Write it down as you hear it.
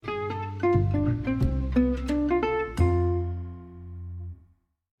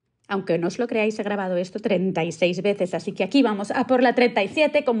Aunque no os lo creáis, he grabado esto 36 veces, así que aquí vamos a por la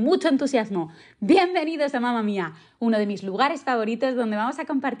 37 con mucho entusiasmo. Bienvenidos a Mamma Mía, uno de mis lugares favoritos donde vamos a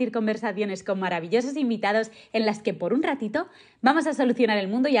compartir conversaciones con maravillosos invitados en las que por un ratito vamos a solucionar el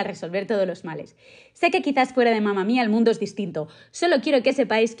mundo y a resolver todos los males. Sé que quizás fuera de Mamma Mía el mundo es distinto, solo quiero que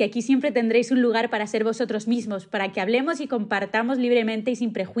sepáis que aquí siempre tendréis un lugar para ser vosotros mismos, para que hablemos y compartamos libremente y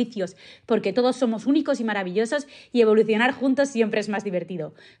sin prejuicios, porque todos somos únicos y maravillosos y evolucionar juntos siempre es más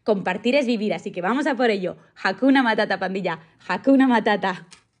divertido. Compartir es vivir, así que vamos a por ello. Hakuna Matata, pandilla. Hakuna Matata.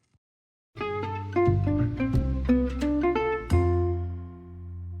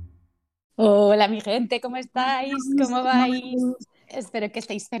 Hola, mi gente, ¿cómo estáis? ¿Cómo vais? Espero que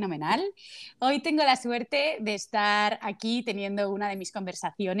estéis fenomenal. Hoy tengo la suerte de estar aquí teniendo una de mis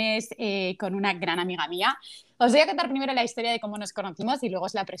conversaciones con una gran amiga mía. Os voy a contar primero la historia de cómo nos conocimos y luego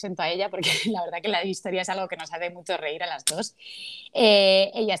os la presento a ella porque la verdad que la historia es algo que nos hace mucho reír a las dos.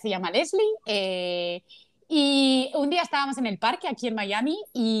 Ella se llama Leslie. Y un día estábamos en el parque aquí en Miami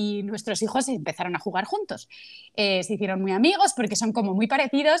y nuestros hijos empezaron a jugar juntos. Se hicieron muy amigos porque son como muy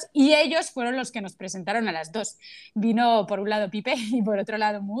parecidos y ellos fueron los que nos presentaron a las dos. Vino por un lado Pipe y por otro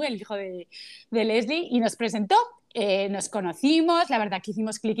lado Mu, el hijo de Leslie, y nos presentó. Nos conocimos, la verdad que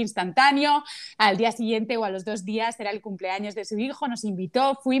hicimos clic instantáneo. Al día siguiente o a los 2 días era el cumpleaños de su hijo, nos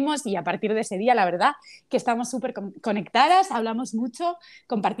invitó, fuimos y a partir de ese día la verdad que estamos súper conectadas, hablamos mucho,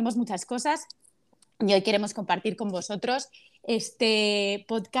 compartimos muchas cosas. Y hoy queremos compartir con vosotros este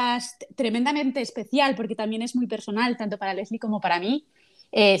podcast tremendamente especial, porque también es muy personal, tanto para Leslie como para mí,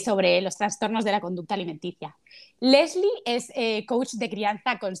 sobre los trastornos de la conducta alimenticia. Leslie es coach de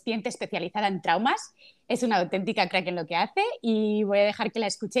crianza consciente especializada en traumas, es una auténtica crack en lo que hace y voy a dejar que la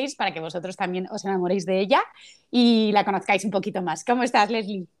escuchéis para que vosotros también os enamoréis de ella y la conozcáis un poquito más. ¿Cómo estás,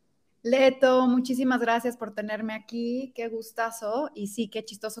 Leslie? Leto, muchísimas gracias por tenerme aquí, qué gustazo y sí, qué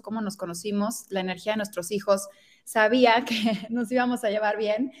chistoso cómo nos conocimos, la energía de nuestros hijos, sabía que nos íbamos a llevar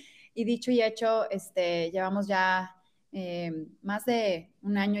bien y dicho y hecho, llevamos ya más de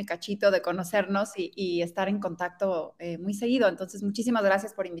un año y cachito de conocernos y estar en contacto muy seguido, entonces muchísimas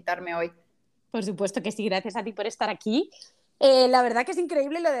gracias por invitarme hoy. Por supuesto que sí, gracias a ti por estar aquí. La verdad que es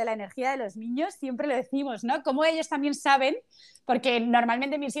increíble lo de la energía de los niños, siempre lo decimos, ¿no? Como ellos también saben, porque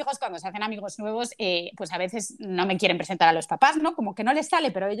normalmente mis hijos cuando se hacen amigos nuevos, pues a veces no me quieren presentar a los papás, ¿no? Como que no les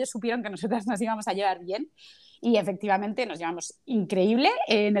sale, pero ellos supieron que nosotras nos íbamos a llevar bien y efectivamente nos llevamos increíble.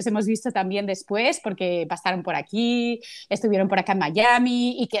 Nos hemos visto también después porque pasaron por aquí, estuvieron por acá en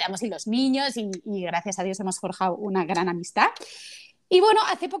Miami y quedamos y los niños y gracias a Dios hemos forjado una gran amistad. Y bueno,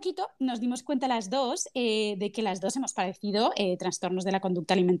 hace poquito nos dimos cuenta las dos de que las dos hemos padecido trastornos de la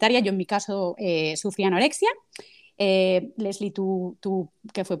conducta alimentaria. Yo en mi caso sufrí anorexia. Leslie, ¿tú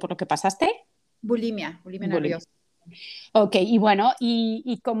qué fue por lo que pasaste? Bulimia Bulimia. nerviosa. Ok, y bueno,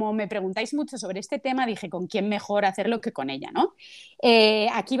 y como me preguntáis mucho sobre este tema, dije, ¿con quién mejor hacerlo que con ella, no?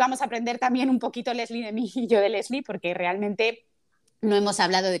 Aquí vamos a aprender también un poquito Leslie de mí y yo de Leslie, porque realmente no hemos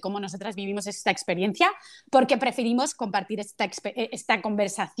hablado de cómo nosotras vivimos esta experiencia, porque preferimos compartir esta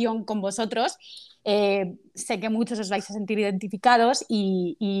conversación con vosotros. Sé que muchos os vais a sentir identificados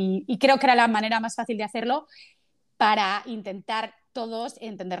y creo que era la manera más fácil de hacerlo para intentar todos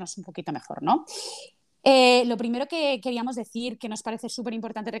entendernos un poquito mejor, ¿no? Lo primero que queríamos decir, que nos parece súper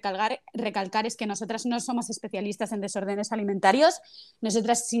importante recalcar, es que nosotras no somos especialistas en desórdenes alimentarios,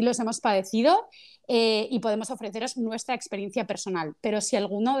 nosotras sí los hemos padecido y podemos ofreceros nuestra experiencia personal, pero si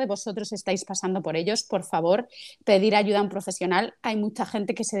alguno de vosotros estáis pasando por ellos, por favor, pedir ayuda a un profesional. Hay mucha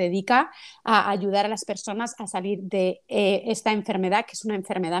gente que se dedica a ayudar a las personas a salir de esta enfermedad, que es una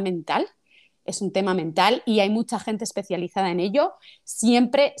enfermedad mental. Es un tema mental y hay mucha gente especializada en ello.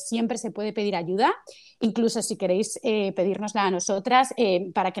 Siempre se puede pedir ayuda, incluso si queréis pedírnosla a nosotras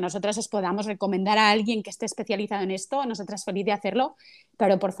para que nosotras os podamos recomendar a alguien que esté especializado en esto. Nosotras feliz de hacerlo,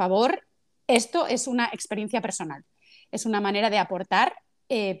 pero por favor, esto es una experiencia personal, es una manera de aportar,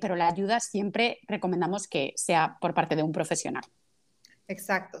 pero la ayuda siempre recomendamos que sea por parte de un profesional.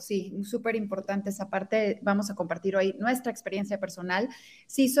 Exacto, sí, súper importante esa parte. Vamos a compartir hoy nuestra experiencia personal.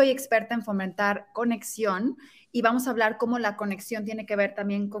 Sí, soy experta en fomentar conexión y vamos a hablar cómo la conexión tiene que ver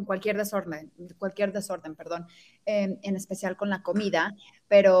también con cualquier desorden, perdón, en especial con la comida.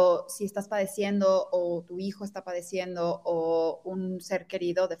 Pero si estás padeciendo o tu hijo está padeciendo o un ser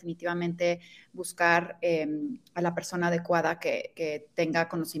querido, definitivamente buscar a la persona adecuada que tenga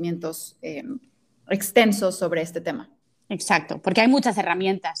conocimientos extensos sobre este tema. Exacto, porque hay muchas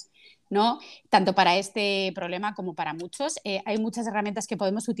herramientas, ¿no? Tanto para este problema como para muchos. Hay muchas herramientas que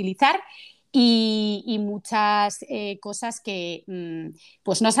podemos utilizar y muchas cosas que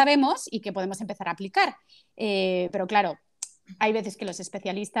pues no sabemos y que podemos empezar a aplicar. Pero claro, hay veces que los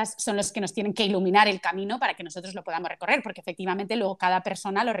especialistas son los que nos tienen que iluminar el camino para que nosotros lo podamos recorrer, porque efectivamente luego cada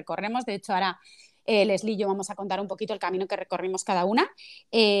persona lo recorremos. De hecho, ahora Leslie y yo vamos a contar un poquito el camino que recorrimos cada una,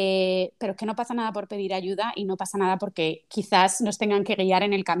 pero que no pasa nada por pedir ayuda y no pasa nada porque quizás nos tengan que guiar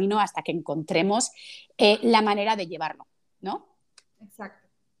en el camino hasta que encontremos la manera de llevarlo, ¿no? Exacto.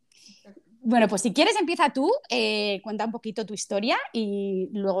 Exacto. Bueno, pues si quieres empieza tú, cuenta un poquito tu historia y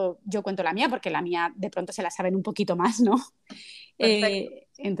luego yo cuento la mía, porque la mía de pronto se la saben un poquito más, ¿no? Perfecto.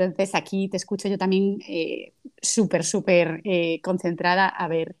 Entonces aquí te escucho yo también súper concentrada a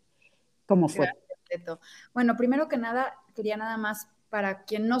ver cómo fue. Gracias, Beto. Bueno, primero que nada, quería nada más, para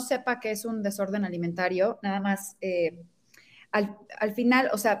quien no sepa qué es un desorden alimentario, nada más, al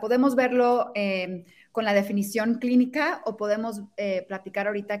final, o sea, podemos verlo con la definición clínica o podemos platicar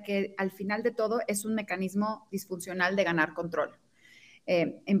ahorita que al final de todo es un mecanismo disfuncional de ganar control.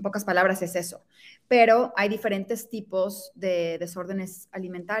 En pocas palabras es eso. Pero hay diferentes tipos de desórdenes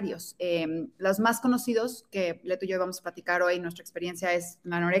alimentarios. Los más conocidos que Leto y yo vamos a platicar hoy, nuestra experiencia es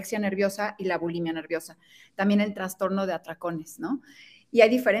la anorexia nerviosa y la bulimia nerviosa. También el trastorno de atracones, ¿no? Y hay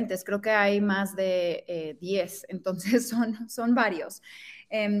diferentes, creo que hay más de 10, entonces son varios.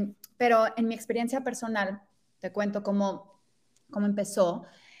 Pero en mi experiencia personal, te cuento cómo empezó.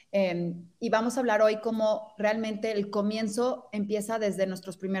 Y vamos a hablar hoy cómo realmente el comienzo empieza desde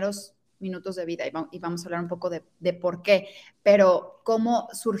nuestros primeros minutos de vida y vamos a hablar un poco de por qué, pero cómo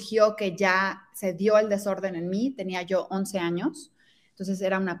surgió que ya se dio el desorden en mí. Tenía yo 11 años, entonces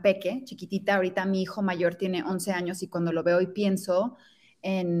era una peque, chiquitita. Ahorita mi hijo mayor tiene 11 años y cuando lo veo y pienso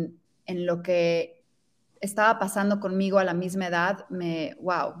en lo que estaba pasando conmigo a la misma edad, de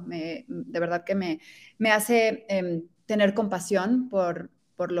verdad que me hace tener compasión por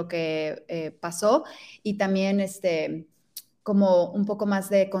lo que pasó y también como un poco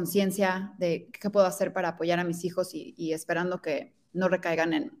más de conciencia de qué puedo hacer para apoyar a mis hijos y esperando que no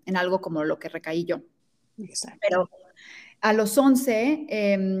recaigan en algo como lo que recaí yo. Exacto. Pero a los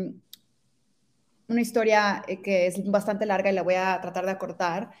 11, una historia que es bastante larga y la voy a tratar de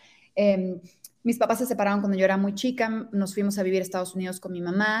acortar. Mis papás se separaron cuando yo era muy chica, nos fuimos a vivir a Estados Unidos con mi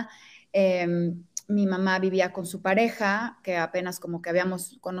mamá. Mi mamá vivía con su pareja, que apenas como que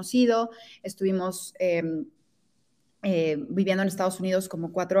habíamos conocido. Estuvimos viviendo en Estados Unidos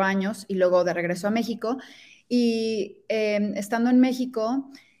como 4 años y luego de regreso a México. Y estando en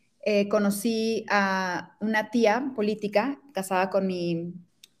México, conocí a una tía política casada con mi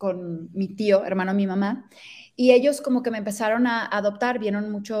tío, hermano de mi mamá, y ellos como que me empezaron a adoptar,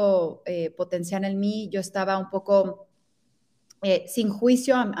 vieron mucho potencial en mí. Yo estaba un poco sin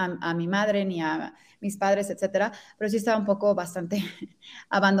juicio a mi madre ni a mis padres, etcétera, pero sí estaba un poco bastante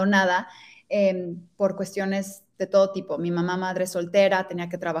abandonada por cuestiones de todo tipo. Mi mamá, madre soltera, tenía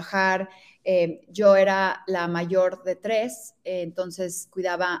que trabajar. Yo era la mayor de 3, entonces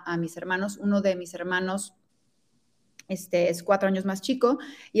cuidaba a mis hermanos. Uno de mis hermanos es 4 años más chico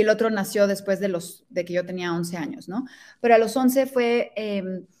y el otro nació después de que yo tenía 11 años, ¿no? Pero a los 11 fue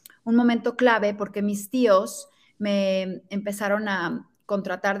un momento clave porque mis tíos me empezaron a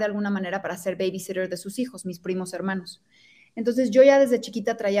contratar de alguna manera para ser babysitter de sus hijos, mis primos hermanos. Entonces yo ya desde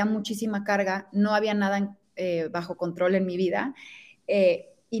chiquita traía muchísima carga, no había nada bajo control en mi vida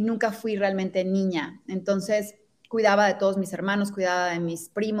y nunca fui realmente niña. Entonces cuidaba de todos mis hermanos, cuidaba de mis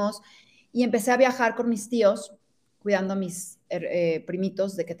primos y empecé a viajar con mis tíos cuidando a mis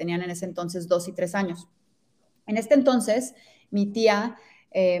primitos de que tenían en ese entonces 2 y 3 años. En este entonces, mi tía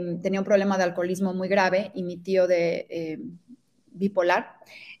tenía un problema de alcoholismo muy grave y mi tío de bipolar.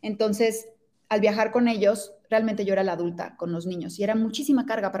 Entonces, al viajar con ellos, realmente yo era la adulta con los niños y era muchísima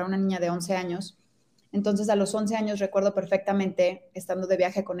carga para una niña de 11 años. Entonces, a los 11 años recuerdo perfectamente estando de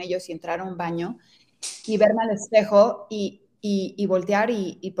viaje con ellos y entrar a un baño y verme al espejo y voltear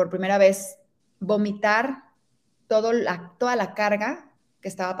y por primera vez vomitar toda la carga que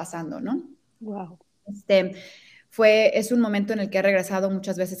estaba pasando, ¿no? Wow. Es un momento en el que he regresado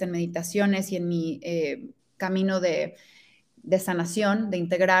muchas veces en meditaciones y en mi camino de sanación, de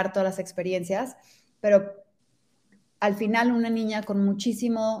integrar todas las experiencias, pero al final una niña con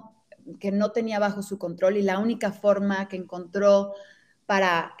muchísimo que no tenía bajo su control y la única forma que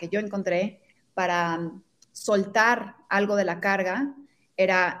yo encontré para soltar algo de la carga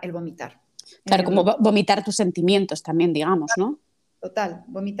era el vomitar. Claro, como vomitar tus sentimientos también, digamos, ¿no? Total,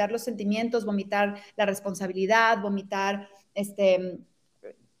 vomitar los sentimientos, vomitar la responsabilidad, vomitar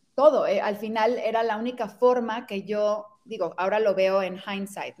todo. Al final era la única forma que yo, digo, ahora lo veo en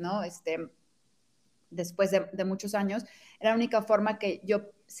hindsight, ¿no? Después de muchos años, era la única forma que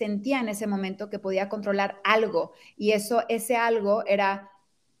yo sentía en ese momento que podía controlar algo. Y ese algo era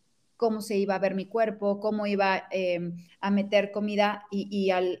cómo se iba a ver mi cuerpo, cómo iba a meter comida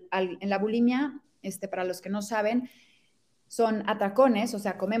en la bulimia, para los que no saben, son atracones, o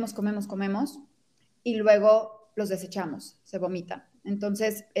sea, comemos, comemos, comemos y luego los desechamos, se vomitan.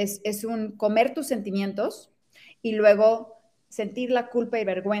 Entonces es un comer tus sentimientos y luego sentir la culpa y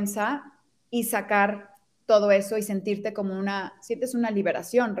vergüenza y sacar todo eso y sentirte como sientes una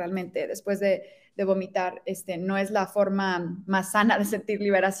liberación realmente después de vomitar. No es la forma más sana de sentir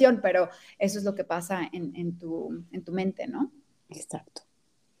liberación, pero eso es lo que pasa en tu mente, ¿no? Exacto,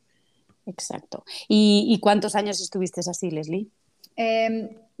 exacto. ¿Y cuántos años estuviste así, Leslie?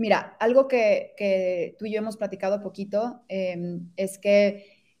 Mira, algo que tú y yo hemos platicado poquito es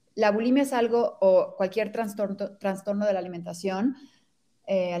que la bulimia es algo, o cualquier trastorno de la alimentación,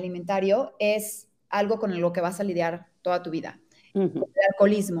 alimentario, es algo con lo que vas a lidiar toda tu vida. Uh-huh. El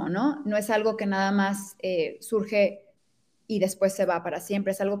alcoholismo, ¿no? No es algo que nada más surge y después se va para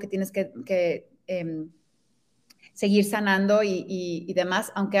siempre, es algo que tienes que seguir sanando y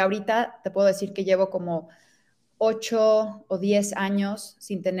demás, aunque ahorita te puedo decir que llevo como 8 o 10 años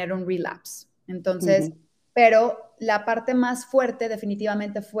sin tener un relapse. Entonces, pero la parte más fuerte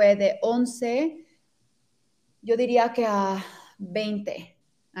definitivamente fue de 11, yo diría que a 20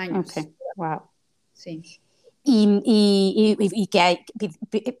 años. Ok, wow. Sí. ¿Y qué hay?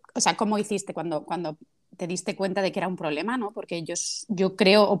 O sea, ¿cómo hiciste cuando te diste cuenta de que era un problema, ¿no? Porque yo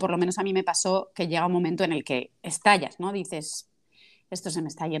creo, o por lo menos a mí me pasó, que llega un momento en el que estallas, ¿no? Dices, esto se me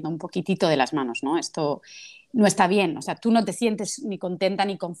está yendo un poquitito de las manos, ¿no? Esto no está bien, o sea, tú no te sientes ni contenta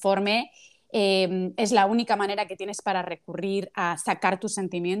ni conforme, es la única manera que tienes para recurrir a sacar tus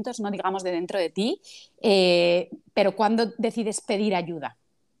sentimientos, no digamos de dentro de ti, pero ¿cuándo decides pedir ayuda?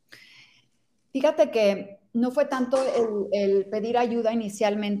 Fíjate que no fue tanto el pedir ayuda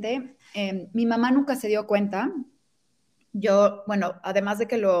inicialmente. Mi mamá nunca se dio cuenta. Yo, bueno, además de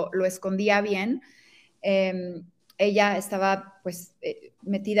que lo escondía bien, ella estaba pues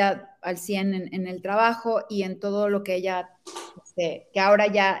metida al 100 en el trabajo y en todo lo que ella, que ahora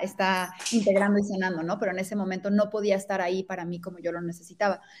ya está integrando y sanando, ¿no? Pero en ese momento no podía estar ahí para mí como yo lo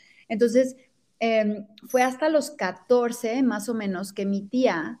necesitaba. Entonces, fue hasta los 14 más o menos que mi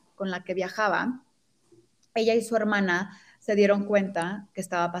tía con la que viajaba, ella y su hermana se dieron cuenta que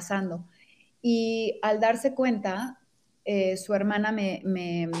estaba pasando. Y al darse cuenta, su hermana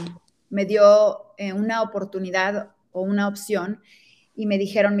me dio una oportunidad o una opción y me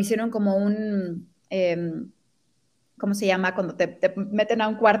hicieron como ¿cómo se llama? Cuando te meten a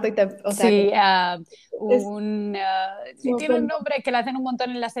un cuarto y o sea, Sí, es, tiene un nombre que le hacen un montón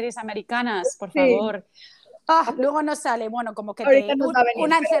en las series americanas, por sí, favor. Luego no sale, bueno, como que ahorita nos va a venir,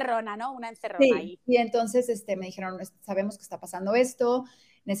 una pero encerrona, ¿no? Una encerrona sí, ahí. y entonces me dijeron, sabemos que está pasando esto,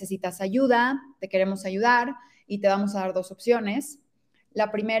 necesitas ayuda, te queremos ayudar y te vamos a dar 2 opciones.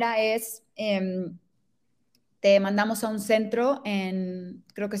 La primera es, te mandamos a un centro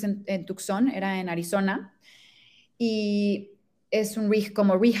creo que es en Tucson, era en Arizona, y es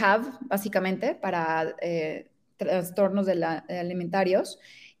como rehab, básicamente, para trastornos alimentarios,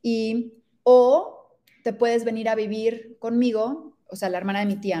 o te puedes venir a vivir conmigo, o sea, la hermana de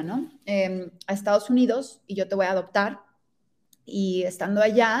mi tía, ¿no? A Estados Unidos y yo te voy a adoptar y estando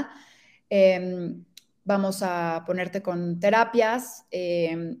allá, vamos a ponerte con terapias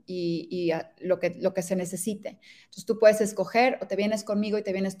y lo que se necesite. Entonces tú puedes escoger o te vienes conmigo y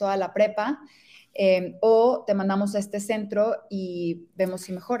te vienes toda la prepa o te mandamos a este centro y vemos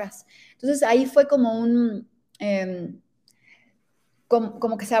si mejoras. Entonces ahí fue como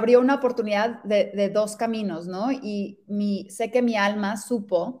como que se abrió una oportunidad de 2 caminos, ¿no? Y sé que mi alma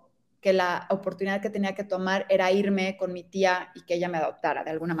supo que la oportunidad que tenía que tomar era irme con mi tía y que ella me adoptara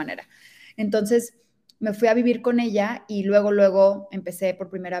de alguna manera. Entonces me fui a vivir con ella y luego empecé por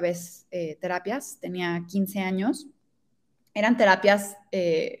primera vez terapias, tenía 15 años. Eran terapias,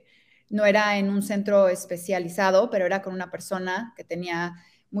 no era en un centro especializado, pero era con una persona que tenía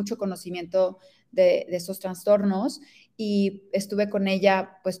mucho conocimiento de esos trastornos y estuve con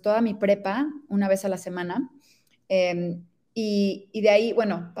ella pues toda mi prepa, una vez a la semana. Y de ahí,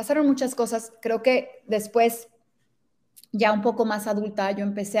 bueno, pasaron muchas cosas. Creo que después, ya un poco más adulta, yo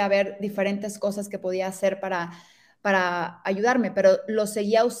empecé a ver diferentes cosas que podía hacer para ayudarme, pero lo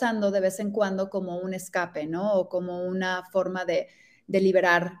seguía usando de vez en cuando como un escape, ¿no? O como una forma de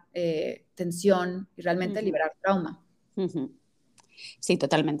liberar tensión y realmente liberar trauma. Sí,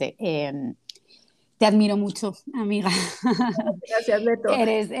 totalmente. Te admiro mucho, amiga. Gracias, Beto.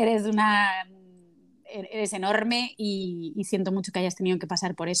 Eres enorme y siento mucho que hayas tenido que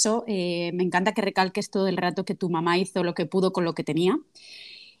pasar por eso. Me encanta que recalques todo el rato que tu mamá hizo lo que pudo con lo que tenía.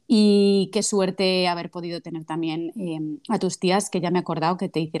 Y qué suerte haber podido tener también a tus tías, que ya me he acordado que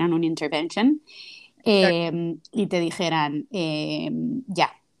te hicieran un intervention Exacto. y te dijeran,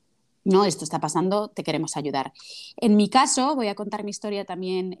 ya, no, esto está pasando, te queremos ayudar. En mi caso, voy a contar mi historia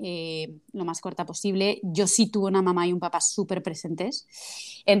también lo más corta posible. Yo sí tuve una mamá y un papá súper presentes,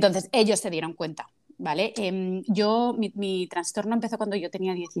 entonces ellos se dieron cuenta. ¿Vale? Mi trastorno empezó cuando yo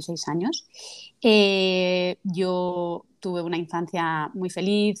tenía 16 años. Yo tuve una infancia muy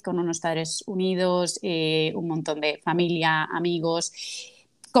feliz, con unos padres unidos, un montón de familia, amigos,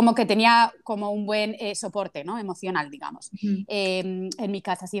 como que tenía como un buen soporte, ¿no? Emocional, digamos. Ujú. En mi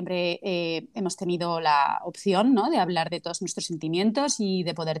casa siempre hemos tenido la opción, ¿no? De hablar de todos nuestros sentimientos y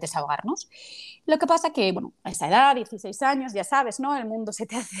de poder desahogarnos. Lo que pasa que, bueno, a esa edad, 16 años, ya sabes, ¿no? El mundo se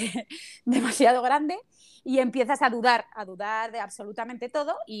te hace demasiado grande y empiezas a dudar de absolutamente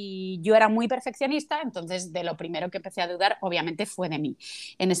todo. Y yo era muy perfeccionista, entonces de lo primero que empecé a dudar, obviamente, fue de mí.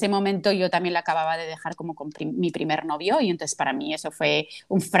 En ese momento yo también la acababa de dejar como con mi primer novio y entonces para mí eso fue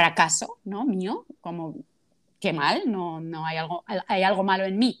un fracaso, ¿no? Mío, como qué mal, no hay algo malo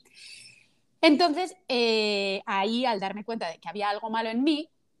en mí. Entonces, ahí al darme cuenta de que había algo malo en mí,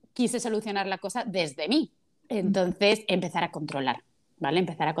 quise solucionar la cosa desde mí. Entonces, empezar a controlar, ¿vale?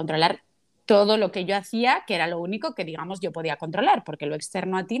 Empezar a controlar todo lo que yo hacía, que era lo único que, digamos, yo podía controlar, porque lo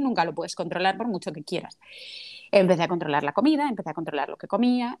externo a ti nunca lo puedes controlar por mucho que quieras. Empecé a controlar la comida, empecé a controlar lo que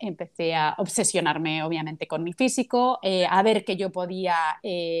comía, empecé a obsesionarme, obviamente, con mi físico, a ver que yo podía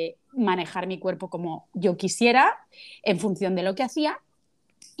manejar mi cuerpo como yo quisiera en función de lo que hacía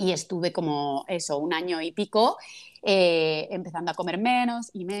y estuve como eso, un año y pico, empezando a comer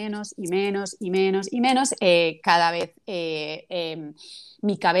menos y menos y menos y menos y menos. Cada vez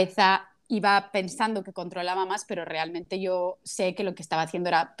mi cabeza iba pensando que controlaba más, pero realmente yo sé que lo que estaba haciendo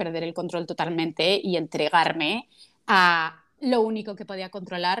era perder el control totalmente y entregarme a lo único que podía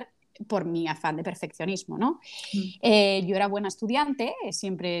controlar por mi afán de perfeccionismo, ¿no? Ujú. Yo era buena estudiante,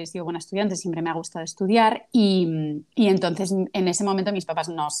 siempre he sido buena estudiante, siempre me ha gustado estudiar y entonces en ese momento mis papás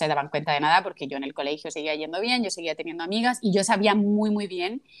no se daban cuenta de nada porque yo en el colegio seguía yendo bien, yo seguía teniendo amigas y yo sabía muy, muy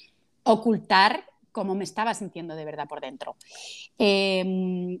bien ocultar cómo me estaba sintiendo de verdad por dentro.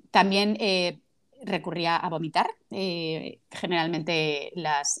 También recurría a vomitar. Generalmente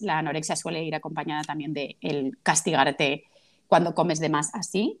la anorexia suele ir acompañada también de el castigarte cuando comes de más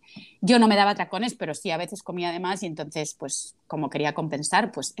así. Yo no me daba tracones, pero sí a veces comía de más y entonces, pues como quería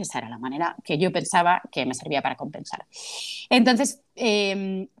compensar, pues esa era la manera que yo pensaba que me servía para compensar. Entonces,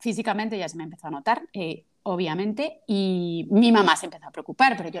 físicamente ya se me empezó a notar, obviamente, y mi mamá se empezó a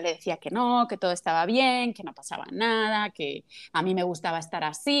preocupar, pero yo le decía que no, que todo estaba bien, que no pasaba nada, que a mí me gustaba estar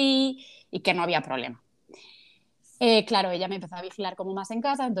así y que no había problema. Claro, ella me empezó a vigilar como más en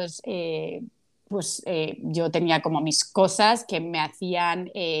casa, entonces yo tenía como mis cosas que me hacían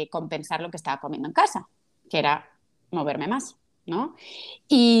compensar lo que estaba comiendo en casa, que era moverme más, ¿no?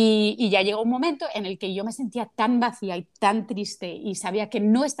 Y ya llegó un momento en el que yo me sentía tan vacía y tan triste y sabía que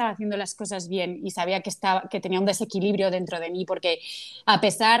no estaba haciendo las cosas bien y sabía que tenía un desequilibrio dentro de mí porque a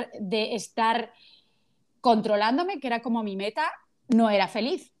pesar de estar controlándome, que era como mi meta, no era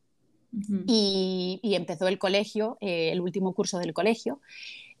feliz. Ujú. Y empezó el colegio, el último curso del colegio,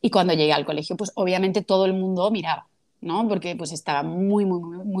 y cuando llegué al colegio, pues obviamente todo el mundo miraba, ¿no? Porque pues estaba muy, muy,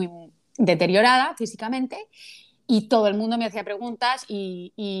 muy, muy deteriorada físicamente y todo el mundo me hacía preguntas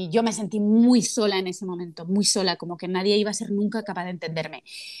y yo me sentí muy sola en ese momento, muy sola, como que nadie iba a ser nunca capaz de entenderme.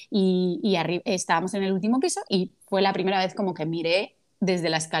 Estábamos en el último piso y fue la primera vez como que miré desde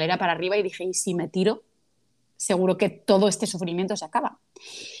la escalera para arriba y dije, ¿y si me tiro? Seguro que todo este sufrimiento se acaba.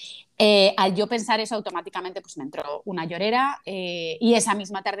 Al yo pensar eso automáticamente pues me entró una llorera y esa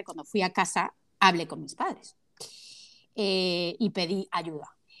misma tarde cuando fui a casa hablé con mis padres y pedí ayuda.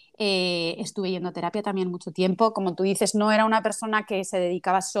 Estuve yendo a terapia también mucho tiempo. Como tú dices, no era una persona que se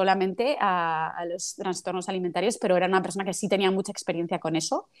dedicaba solamente a los trastornos alimentarios, pero era una persona que sí tenía mucha experiencia con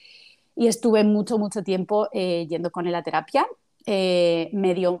eso. Y estuve mucho, mucho tiempo yendo con él a terapia.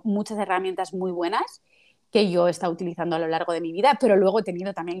 Me dio muchas herramientas muy buenas que yo he estado utilizando a lo largo de mi vida, pero luego he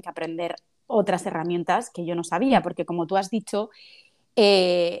tenido también que aprender otras herramientas que yo no sabía, porque como tú has dicho,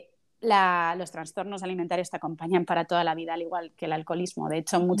 eh, los trastornos alimentarios te acompañan para toda la vida, al igual que el alcoholismo. De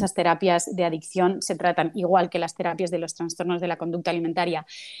hecho, muchas terapias de adicción se tratan igual que las terapias de los trastornos de la conducta alimentaria.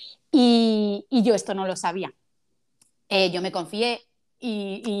 Y yo esto no lo sabía. Yo me confié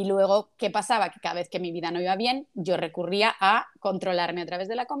y luego, ¿qué pasaba? Que cada vez que mi vida no iba bien, yo recurría a controlarme a través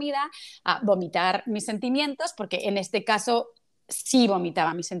de la comida, a vomitar mis sentimientos, porque en este caso sí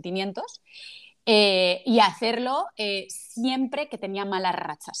vomitaba mis sentimientos, y hacerlo siempre que tenía malas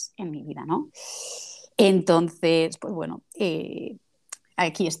rachas en mi vida, ¿no? Entonces, pues bueno,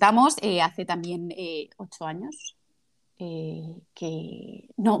 aquí estamos. Hace también 8 años,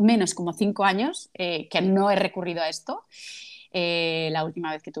 no, menos, como 5 años, que no he recurrido a esto. La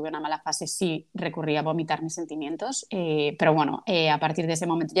última vez que tuve una mala fase sí recurrí a vomitar mis sentimientos, pero bueno, a partir de ese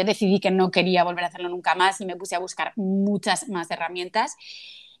momento yo decidí que no quería volver a hacerlo nunca más y me puse a buscar muchas más herramientas.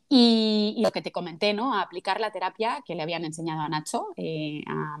 Y lo que te comenté, ¿no? A aplicar la terapia que le habían enseñado a Nacho,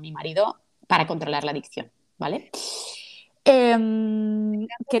 a mi marido, para controlar la adicción, ¿vale?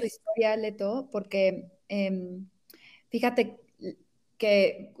 Tu historia, Leto, porque fíjate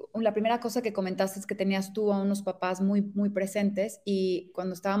que la primera cosa que comentaste es que tenías tú a unos papás muy, muy presentes y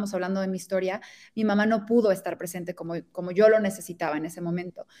cuando estábamos hablando de mi historia, mi mamá no pudo estar presente como yo lo necesitaba en ese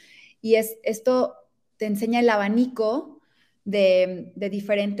momento. Y esto te enseña el abanico de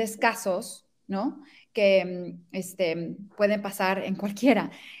diferentes casos, ¿no? Que pueden pasar en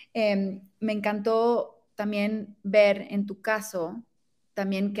cualquiera. Me encantó también ver en tu caso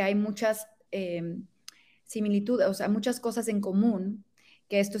también que hay muchas similitudes, o sea, muchas cosas en común,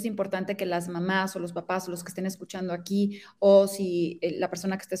 que esto es importante que las mamás o los papás o los que estén escuchando aquí, o si la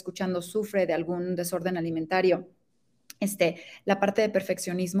persona que está escuchando sufre de algún desorden alimentario, la parte de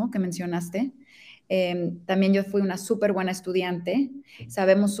perfeccionismo que mencionaste. También yo fui una súper buena estudiante,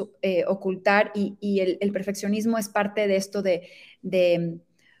 sabemos ocultar y el perfeccionismo es parte de esto de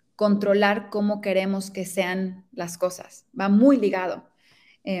controlar cómo queremos que sean las cosas, va muy ligado.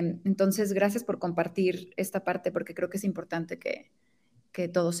 Entonces, gracias por compartir esta parte porque creo que es importante que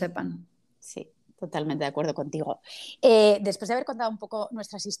todos sepan. Sí, totalmente de acuerdo contigo. Después de haber contado un poco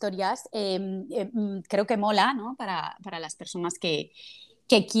nuestras historias, creo que mola, ¿no? Para las personas que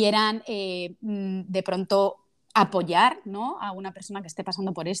quieran de pronto apoyar, ¿no? A una persona que esté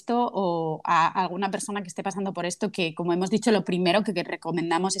pasando por esto o a alguna persona que esté pasando por esto, que como hemos dicho, lo primero que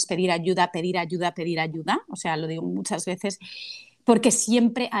recomendamos es pedir ayuda, pedir ayuda, pedir ayuda. O sea, lo digo muchas veces porque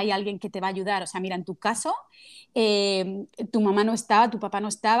siempre hay alguien que te va a ayudar. O sea, mira, en tu caso, tu mamá no estaba, tu papá no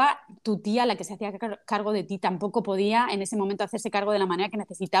estaba, tu tía, la que se hacía cargo de ti, tampoco podía en ese momento hacerse cargo de la manera que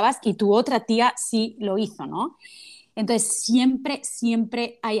necesitabas y tu otra tía sí lo hizo, ¿no? Entonces, siempre,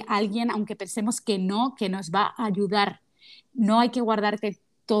 siempre hay alguien, aunque pensemos que nos va a ayudar. No hay que guardarte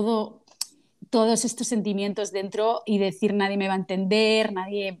todos estos sentimientos dentro y decir nadie me va a entender,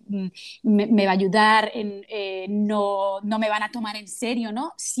 nadie me va a ayudar, no me van a tomar en serio,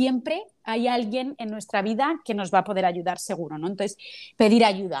 ¿no? Siempre hay alguien en nuestra vida que nos va a poder ayudar seguro, ¿no? Entonces, pedir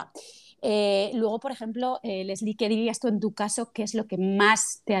ayuda. Luego, por ejemplo, Leslie, ¿qué dirías tú en tu caso? ¿Qué es lo que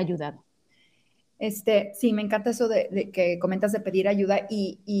más te ha ayudado? Sí, me encanta eso de que comentas de pedir ayuda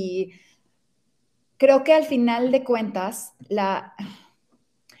y creo que al final de cuentas, la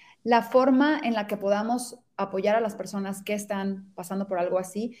forma en la que podamos apoyar a las personas que están pasando por algo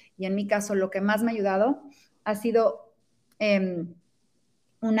así, y en mi caso lo que más me ha ayudado ha sido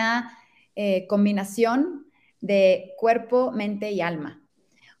una combinación de cuerpo, mente y alma.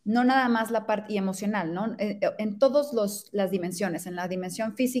 No nada más la parte emocional, ¿no? En todas las dimensiones, en la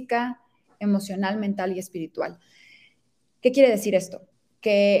dimensión física, emocional, mental y espiritual. ¿Qué quiere decir esto?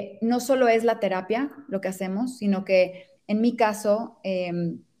 Que no solo es la terapia lo que hacemos, sino que en mi caso,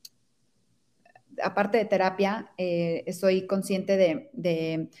 aparte de terapia, soy consciente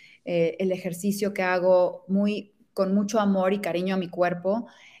el ejercicio que hago con mucho amor y cariño a mi cuerpo,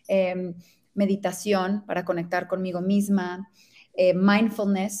 meditación para conectar conmigo misma,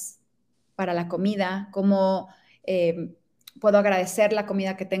 mindfulness para la comida, cómo puedo agradecer la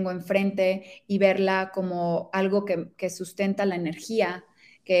comida que tengo enfrente y verla como algo que sustenta la energía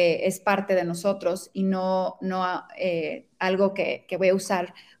que es parte de nosotros y no algo que voy a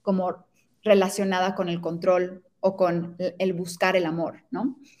usar como relacionada con el control o con el buscar el amor,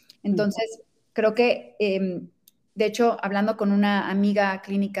 ¿no? Entonces, creo que, de hecho, hablando con una amiga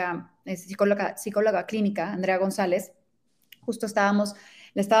clínica, psicóloga clínica, Andrea González, justo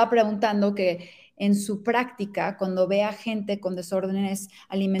le estaba preguntando que en su práctica, cuando ve a gente con desórdenes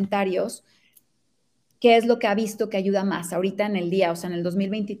alimentarios, qué es lo que ha visto que ayuda más ahorita en el día, o sea, en el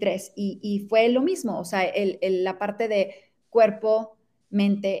 2023. Y fue lo mismo, o sea, la parte de cuerpo,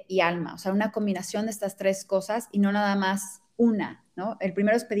 mente y alma, o sea, una combinación de estas tres cosas y no nada más una, ¿no? El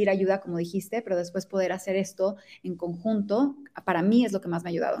primero es pedir ayuda, como dijiste, pero después poder hacer esto en conjunto, para mí es lo que más me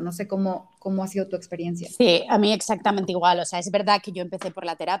ha ayudado. No sé cómo ha sido tu experiencia. Sí, a mí exactamente igual. O sea, es verdad que yo empecé por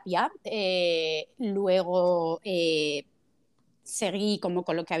la terapia, luego seguí como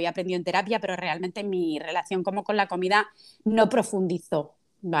con lo que había aprendido en terapia, pero realmente mi relación como con la comida no profundizó,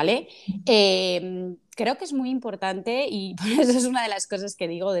 ¿vale? Creo que es muy importante y por eso es una de las cosas que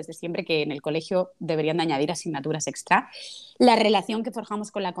digo desde siempre que en el colegio deberían de añadir asignaturas extra, la relación que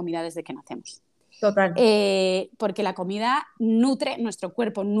forjamos con la comida desde que nacemos. Total. Porque la comida nutre nuestro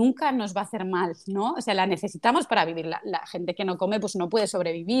cuerpo, nunca nos va a hacer mal, ¿no? O sea, la necesitamos para vivir. La gente que no come pues no puede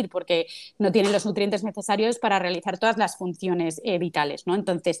sobrevivir porque no tiene los nutrientes necesarios para realizar todas las funciones vitales, ¿no?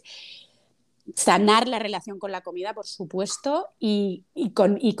 Entonces, sanar la relación con la comida, por supuesto, y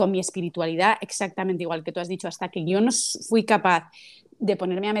con mi espiritualidad, exactamente igual que tú has dicho, hasta que yo no fui capaz de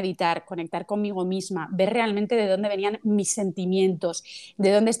ponerme a meditar, conectar conmigo misma, ver realmente de dónde venían mis sentimientos,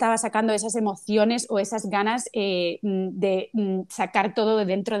 de dónde estaba sacando esas emociones o esas ganas de sacar todo de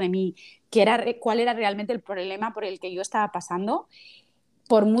dentro de mí, cuál era realmente el problema por el que yo estaba pasando.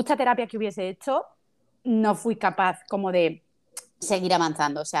 Por mucha terapia que hubiese hecho, no fui capaz como de seguir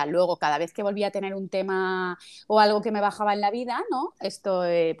avanzando. O sea, luego cada vez que volvía a tener un tema o algo que me bajaba en la vida, ¿no? Esto,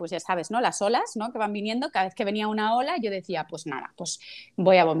 pues ya sabes, ¿no? Las olas, ¿no? Que van viniendo, cada vez que venía una ola, yo decía, pues nada, pues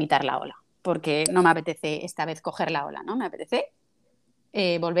voy a vomitar la ola, porque no me apetece esta vez coger la ola, ¿no? Me apetece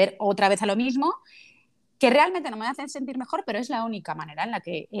volver otra vez a lo mismo, que realmente no me hace sentir mejor, pero es la única manera en la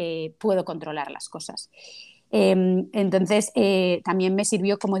que puedo controlar las cosas. Entonces, también me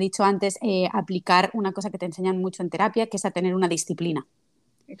sirvió, como he dicho antes, aplicar una cosa que te enseñan mucho en terapia, que es a tener una disciplina.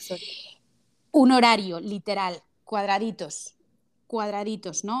 Exacto. Un horario literal, cuadraditos,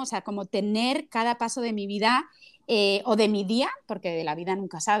 cuadraditos, ¿no? O sea, como tener cada paso de mi vida o de mi día, porque de la vida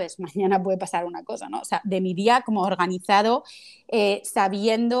nunca sabes, mañana puede pasar una cosa, ¿no? O sea, de mi día como organizado,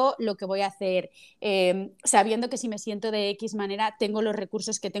 sabiendo lo que voy a hacer, sabiendo que si me siento de X manera, tengo los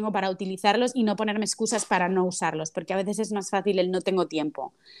recursos que tengo para utilizarlos y no ponerme excusas para no usarlos, porque a veces es más fácil el no tengo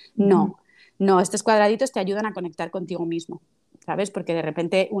tiempo. Ujú. No, no, estos cuadraditos te ayudan a conectar contigo mismo. ¿Sabes? Porque de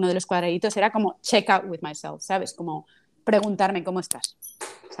repente uno de los cuadraditos era como check out with myself, ¿sabes? Como preguntarme cómo estás,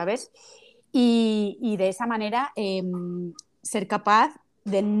 ¿sabes? Y de esa manera ser capaz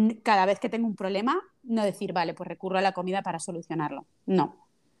de cada vez que tengo un problema, no decir, vale, pues recurro a la comida para solucionarlo. No.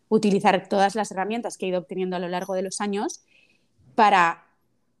 Utilizar todas las herramientas que he ido obteniendo a lo largo de los años para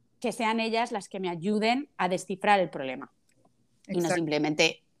que sean ellas las que me ayuden a descifrar el problema y no Exacto.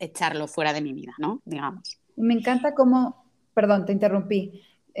 simplemente echarlo fuera de mi vida, ¿no? Digamos. Me encanta cómo, perdón, te interrumpí.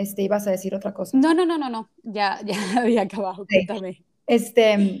 Ibas a decir otra cosa. No, no, no, no, no. Ya había acabado. Sí. Cuéntame. Es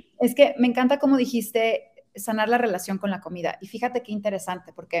que me encanta cómo dijiste sanar la relación con la comida. Y fíjate qué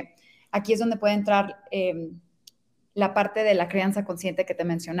interesante, porque aquí es donde puede entrar la parte de la crianza consciente que te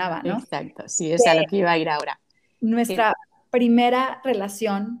mencionaba, ¿no? Exacto, sí, es a lo Que que iba a ir ahora. Sí, nuestra primera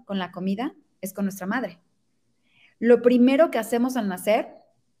relación con la comida es con nuestra madre. Lo primero que hacemos al nacer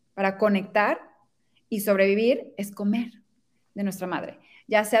para conectar y sobrevivir es comer de nuestra madre,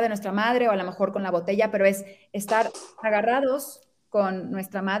 ya sea de nuestra madre o a lo mejor con la botella, pero es estar agarrados con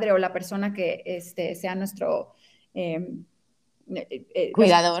nuestra madre o la persona que sea nuestro, eh, pues,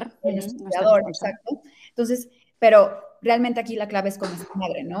 cuidador, nuestro nuestro cuidador, responsable. exacto. Entonces, pero realmente aquí la clave es con nuestra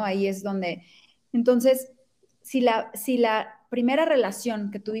madre, ¿no? Ahí es donde, entonces, si la primera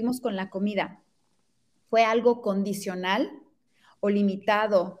relación que tuvimos con la comida fue algo condicional o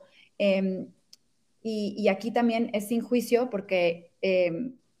limitado, eh, y aquí también es sin juicio porque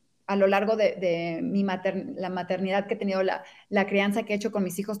a lo largo de la maternidad que he tenido, la crianza que he hecho con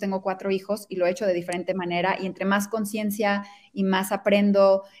mis hijos, tengo 4 hijos y lo he hecho de diferente manera y entre más conciencia y más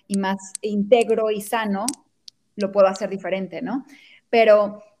aprendo y más integro y sano, lo puedo hacer diferente, ¿no?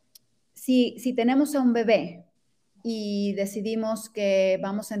 Pero si tenemos a un bebé y decidimos que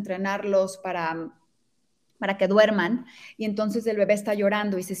vamos a entrenarlos para que duerman y entonces el bebé está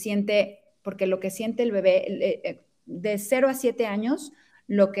llorando y se siente, porque lo que siente el bebé de 0 a 7 años,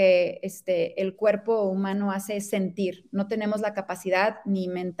 lo que el cuerpo humano hace es sentir. No tenemos la capacidad ni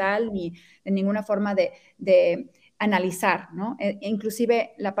mental ni de ninguna forma de analizar, ¿no?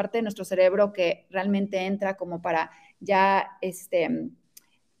 Inclusive la parte de nuestro cerebro que realmente entra como para ya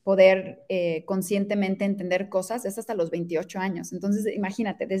poder conscientemente entender cosas es hasta los 28 años. Entonces,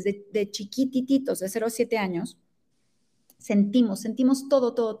 imagínate, desde de chiquititos, de 0 a 7 años, sentimos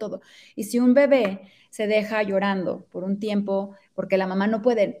todo, todo, todo. Y si un bebé se deja llorando por un tiempo porque la mamá no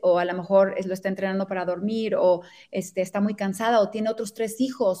puede, o a lo mejor lo está entrenando para dormir, o está muy cansada, o tiene otros 3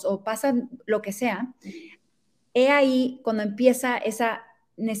 hijos, o pasa lo que sea, he ahí cuando empieza esa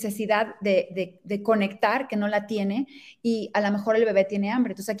necesidad de conectar que no la tiene y a lo mejor el bebé tiene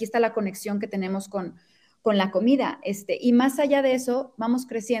hambre. Entonces aquí está la conexión que tenemos con la comida. Y más allá de eso, vamos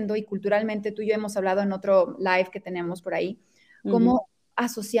creciendo y culturalmente tú y yo hemos hablado en otro live que tenemos por ahí, cómo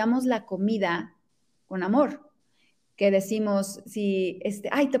asociamos la comida con amor, que decimos, si,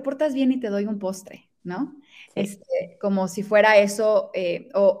 ay, te portas bien y te doy un postre, ¿no? Sí. Como si fuera eso,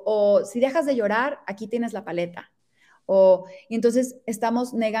 o si dejas de llorar, aquí tienes la paleta. Y entonces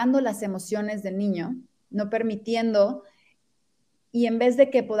estamos negando las emociones del niño, no permitiendo y en vez de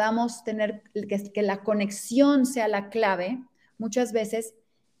que podamos tener, que la conexión sea la clave, muchas veces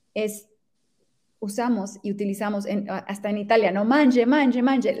usamos y utilizamos, hasta en Italia, ¿no? Manche, manche,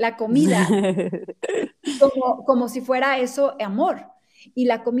 manche, la comida como si fuera eso amor. Y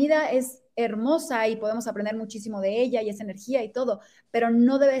la comida es hermosa y podemos aprender muchísimo de ella y es energía y todo, pero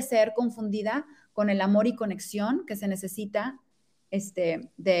no debe ser confundida con el amor y conexión que se necesita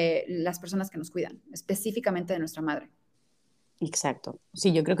de las personas que nos cuidan, específicamente de nuestra madre. Exacto.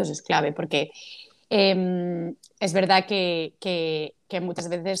 Sí, yo creo que eso es clave porque es verdad que muchas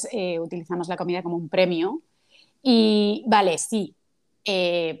veces utilizamos la comida como un premio y vale, sí,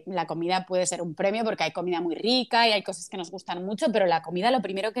 la comida puede ser un premio porque hay comida muy rica y hay cosas que nos gustan mucho, pero la comida lo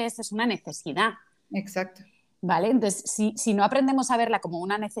primero que es una necesidad. Exacto. ¿Vale? Entonces, si no aprendemos a verla como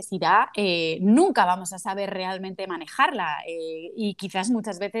una necesidad, nunca vamos a saber realmente manejarla y quizás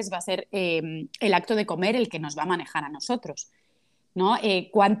muchas veces va a ser el acto de comer el que nos va a manejar a nosotros. ¿No?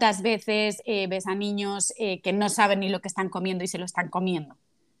 ¿Cuántas veces ves a niños que no saben ni lo que están comiendo y se lo están comiendo?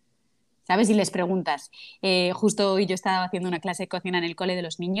 ¿Sabes? Y les preguntas. Justo hoy yo estaba haciendo una clase de cocina en el cole de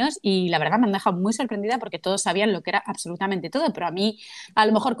los niños y la verdad me han dejado muy sorprendida porque todos sabían lo que era absolutamente todo, pero a mí, a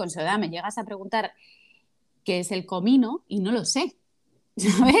lo mejor con su edad, me llegas a preguntar qué es el comino y no lo sé,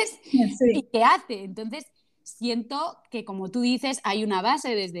 ¿sabes? ¿Y Sí. qué hace? Entonces, siento que, como tú dices, hay una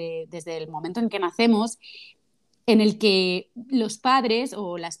base desde el momento en que nacemos en el que los padres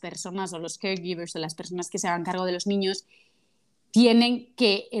o las personas o los caregivers o las personas que se hagan cargo de los niños tienen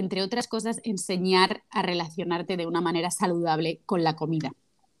que, entre otras cosas, enseñar a relacionarte de una manera saludable con la comida.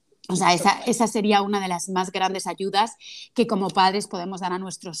 O sea, esa sería una de las más grandes ayudas que como padres podemos dar a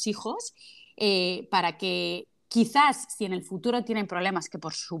nuestros hijos para que quizás si en el futuro tienen problemas, que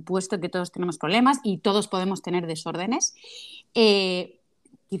por supuesto que todos tenemos problemas y todos podemos tener desórdenes,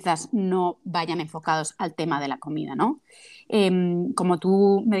 quizás no vayan enfocados al tema de la comida, ¿no? Como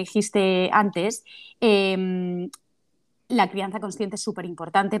tú me dijiste antes, la crianza consciente es súper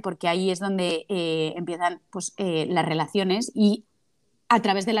importante porque ahí es donde empiezan pues, las relaciones y a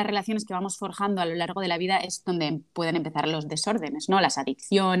través de las relaciones que vamos forjando a lo largo de la vida es donde pueden empezar los desórdenes, ¿no? Las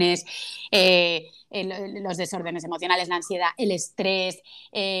adicciones, los desórdenes emocionales, la ansiedad, el estrés.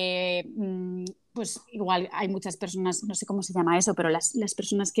 Pues igual hay muchas personas, no sé cómo se llama eso, pero las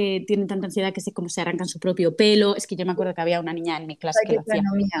personas que tienen tanta ansiedad que como se arrancan su propio pelo. Es que yo me acuerdo que había una niña en mi clase que lo hacía.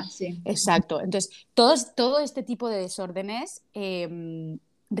 Sí. Exacto. Entonces, todo este tipo de desórdenes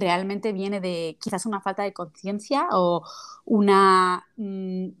realmente viene de quizás una falta de conciencia o una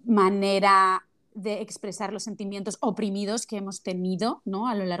manera de expresar los sentimientos oprimidos que hemos tenido, ¿no?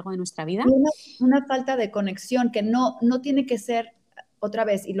 A lo largo de nuestra vida. Una falta de conexión que no tiene que ser, otra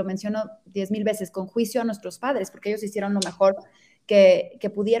vez, y lo menciono 10,000 veces, con juicio a nuestros padres, porque ellos hicieron lo mejor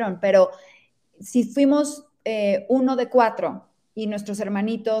que pudieron, pero si fuimos 1 de 4 y nuestros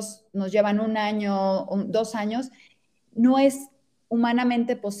hermanitos nos llevan 1 año o 2 años, no es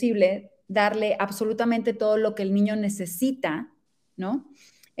humanamente posible darle absolutamente todo lo que el niño necesita, ¿no?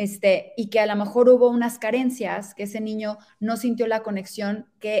 Y que a lo mejor hubo unas carencias, que ese niño no sintió la conexión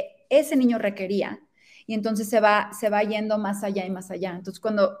que ese niño requería, y entonces se va yendo más allá y más allá. Entonces,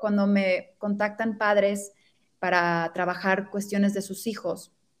 cuando me contactan padres para trabajar cuestiones de sus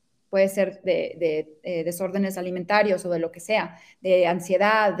hijos, puede ser de desórdenes alimentarios o de lo que sea, de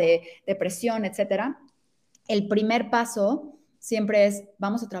ansiedad, de depresión, etcétera, el primer paso siempre es,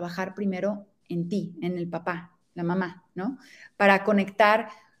 vamos a trabajar primero en ti, en el papá, la mamá, ¿no? Para conectar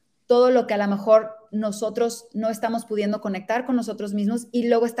todo lo que a lo mejor nosotros no estamos pudiendo conectar con nosotros mismos y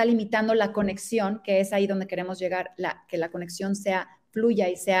luego está limitando la conexión, que es ahí donde queremos llegar, que la conexión sea fluya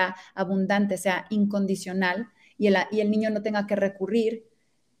y sea abundante, sea incondicional y el niño no tenga que recurrir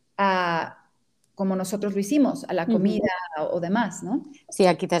a, como nosotros lo hicimos, a la comida o demás, ¿no? Sí,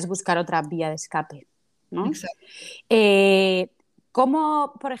 a quizás buscar otra vía de escape, ¿no? Exacto.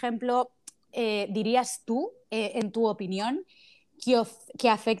 ¿Cómo, por ejemplo, dirías tú, en tu opinión, que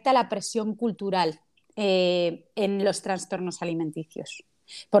afecta la presión cultural en los trastornos alimenticios?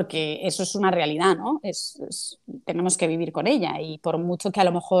 Porque eso es una realidad, ¿no? Tenemos que vivir con ella y por mucho que a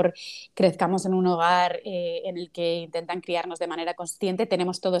lo mejor crezcamos en un hogar en el que intentan criarnos de manera consciente,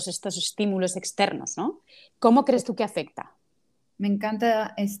 tenemos todos estos estímulos externos, ¿no? ¿Cómo crees tú que afecta? Me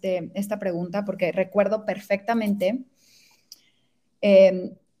encanta esta pregunta porque recuerdo perfectamente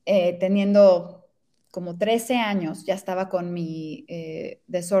teniendo como 13 años, ya estaba con mi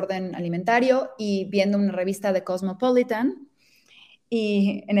desorden alimentario y viendo una revista de Cosmopolitan.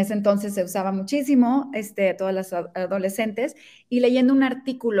 Y en ese entonces se usaba muchísimo, todas las adolescentes, y leyendo un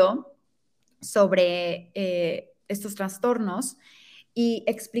artículo sobre estos trastornos, y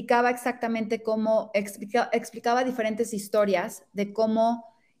explicaba exactamente cómo, explicaba diferentes historias de cómo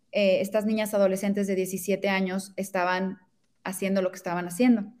estas niñas adolescentes de 17 años estaban haciendo lo que estaban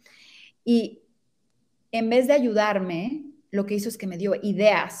haciendo. Y en vez de ayudarme, lo que hizo es que me dio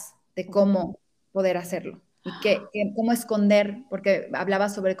ideas de cómo poder hacerlo y cómo esconder, porque hablaba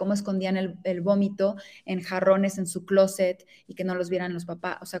sobre cómo escondían el vómito en jarrones en su closet y que no los vieran los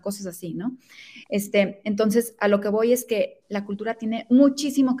papás, o sea, cosas así, ¿no? Entonces, a lo que voy es que la cultura tiene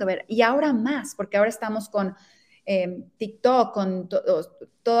muchísimo que ver y ahora más, porque ahora estamos con TikTok, con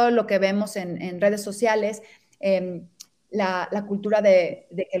todo lo que vemos en redes sociales, la cultura de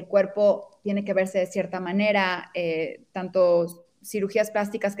que el cuerpo tiene que verse de cierta manera, tanto cirugías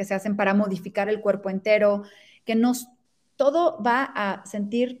plásticas que se hacen para modificar el cuerpo entero, que todo va a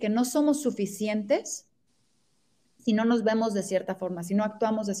sentir que no somos suficientes si no nos vemos de cierta forma, si no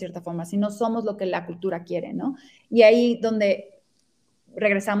actuamos de cierta forma, si no somos lo que la cultura quiere, ¿no? Y ahí donde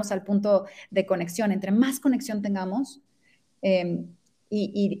regresamos al punto de conexión. Entre más conexión tengamos,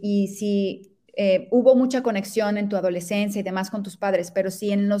 y si hubo mucha conexión en tu adolescencia y demás con tus padres, pero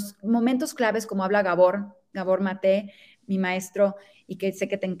si en los momentos claves, como habla Gabor Maté, mi maestro, y que sé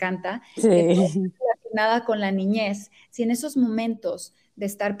que te encanta, que todo Sí. está relacionada con la niñez, si en esos momentos de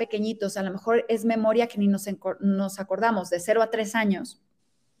estar pequeñitos, a lo mejor es memoria que ni nos acordamos, de 0 a 3 años,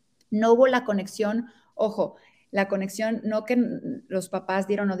 no hubo la conexión, ojo, la conexión no que los papás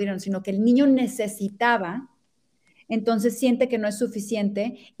dieron o no dieron, sino que el niño necesitaba, entonces siente que no es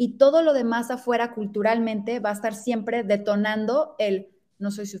suficiente y todo lo demás afuera culturalmente va a estar siempre detonando el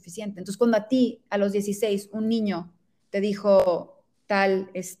no soy suficiente. Entonces cuando a ti, a los 16, un niño te dijo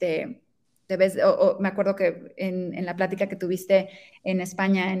tal, me acuerdo que en la plática que tuviste en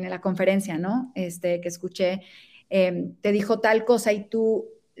España, en la conferencia, ¿no? Que escuché, te dijo tal cosa y tú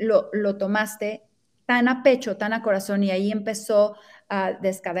lo tomaste tan a pecho, tan a corazón y ahí empezó a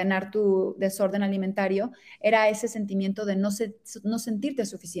descadenar tu desorden alimentario, era ese sentimiento de no sentirte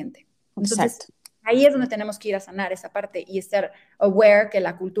suficiente. Entonces, Exacto. ahí es donde tenemos que ir a sanar esa parte y estar aware que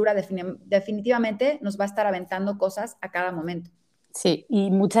la cultura definitivamente nos va a estar aventando cosas a cada momento. Sí, y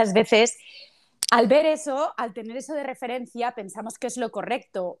muchas veces al ver eso, al tener eso de referencia, pensamos que es lo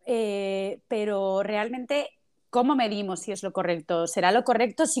correcto, pero realmente, ¿cómo medimos si es lo correcto? ¿Será lo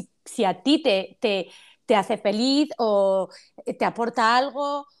correcto si a ti te hace feliz o te aporta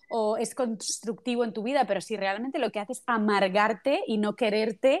algo o es constructivo en tu vida? Pero si realmente lo que hace es amargarte y no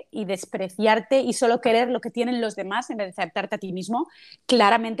quererte y despreciarte y solo querer lo que tienen los demás en vez de aceptarte a ti mismo,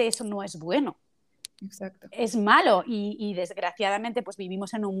 claramente eso no es bueno. Exacto. Es malo y desgraciadamente pues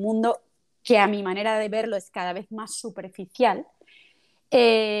vivimos en un mundo que a mi manera de verlo es cada vez más superficial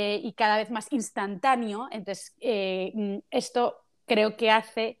y cada vez más instantáneo. Entonces, esto creo que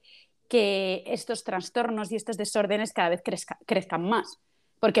hace que estos trastornos y estos desórdenes cada vez crezcan más,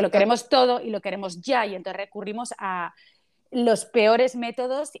 porque lo queremos todo y lo queremos ya, y entonces recurrimos a los peores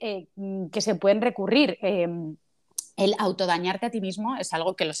métodos que se pueden recurrir. El autodañarte a ti mismo es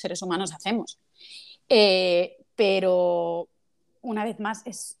algo que los seres humanos hacemos. Pero una vez más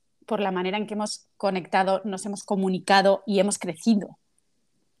es por la manera en que hemos conectado, nos hemos comunicado y hemos crecido.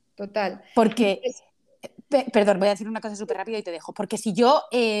 Total. Porque, perdón, voy a decir una cosa súper rápida y te dejo. Porque si yo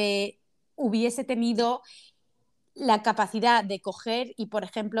hubiese tenido la capacidad de coger y, por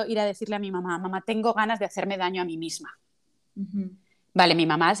ejemplo, ir a decirle a mi mamá, mamá, tengo ganas de hacerme daño a mí misma. Vale, mi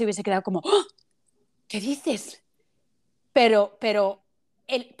mamá se hubiese quedado como, ¡oh! ¿Qué dices? Pero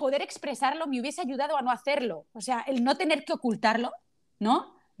el poder expresarlo me hubiese ayudado a no hacerlo. O sea, el no tener que ocultarlo,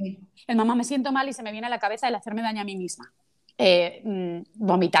 ¿no? Sí. El mamá me siento mal y se me viene a la cabeza el hacerme daño a mí misma,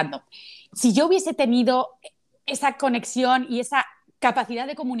 vomitando. Si yo hubiese tenido esa conexión y esa capacidad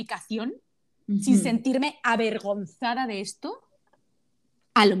de comunicación sin sentirme avergonzada de esto,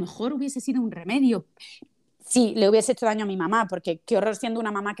 a lo mejor hubiese sido un remedio. Sí, le hubiese hecho daño a mi mamá, porque qué horror siendo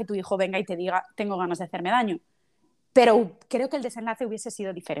una mamá que tu hijo venga y te diga, tengo ganas de hacerme daño. Pero creo que el desenlace hubiese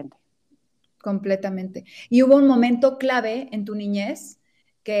sido diferente. Completamente. Y hubo un momento clave en tu niñez,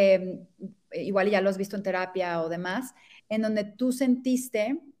 que igual ya lo has visto en terapia o demás, en donde tú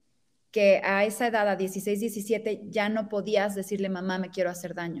sentiste que a esa edad, a 16, 17, ya no podías decirle, mamá, me quiero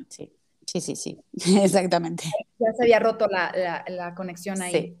hacer daño. Sí, sí, sí, sí, exactamente. Ya se había roto la conexión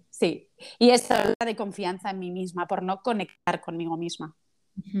ahí. Sí, sí. Y es falta de confianza en mí misma por no conectar conmigo misma.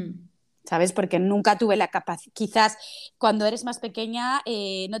 ¿Sabes? Porque nunca tuve la capacidad. Quizás cuando eres más pequeña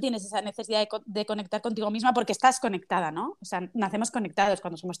no tienes esa necesidad de conectar contigo misma porque estás conectada, ¿no? O sea, nacemos conectados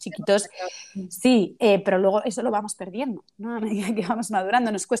cuando somos chiquitos, sí, pero luego eso lo vamos perdiendo, ¿no? A medida que vamos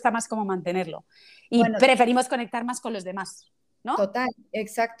madurando, nos cuesta más como mantenerlo. Y Bueno, preferimos conectar más con los demás. ¿no? Total,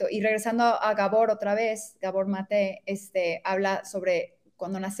 exacto. Y regresando a Gabor otra vez, Gabor Mate, habla sobre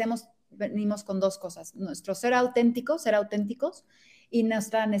cuando nacemos, venimos con dos cosas, nuestro ser auténticos y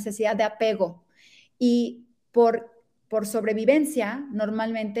nuestra necesidad de apego. Y por sobrevivencia,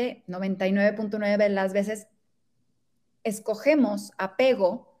 normalmente 99.9 de las veces escogemos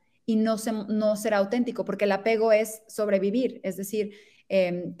apego y no ser auténtico, porque el apego es sobrevivir, es decir,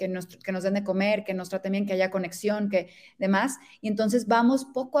 que nos den de comer, que nos traten bien, que haya conexión, que demás. Y entonces vamos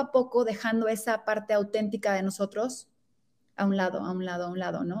poco a poco dejando esa parte auténtica de nosotros a un lado, a un lado, a un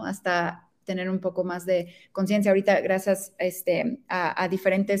lado, ¿no? Hasta tener un poco más de conciencia. Ahorita, gracias a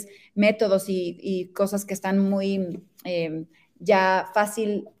diferentes métodos y cosas que están muy ya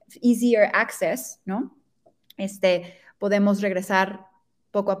fácil, easier access, ¿no? Podemos regresar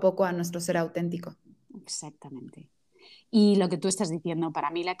poco a poco a nuestro ser auténtico. Exactamente. Y lo que tú estás diciendo, para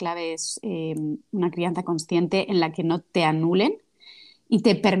mí la clave es una crianza consciente en la que no te anulen y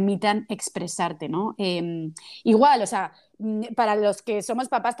te permitan expresarte, ¿no? Igual, o sea, para los que somos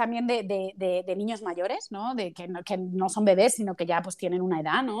papás también de niños mayores, ¿no? Que no son bebés, sino que ya pues tienen una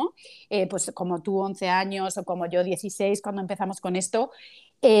edad, ¿no? Pues como tú 11 años o como yo 16 cuando empezamos con esto,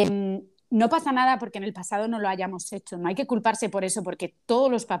 no pasa nada porque en el pasado no lo hayamos hecho, no hay que culparse por eso, porque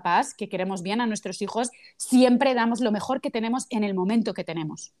todos los papás que queremos bien a nuestros hijos siempre damos lo mejor que tenemos en el momento que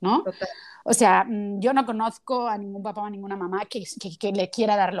tenemos, ¿no? Total. O sea, yo no conozco a ningún papá o a ninguna mamá que le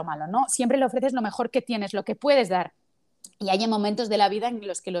quiera dar lo malo, ¿no? Siempre le ofreces lo mejor que tienes, lo que puedes dar. Y hay momentos de la vida en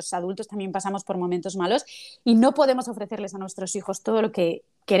los que los adultos también pasamos por momentos malos y no podemos ofrecerles a nuestros hijos todo lo que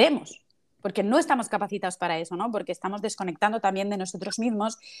queremos, porque no estamos capacitados para eso, ¿no? Porque estamos desconectando también de nosotros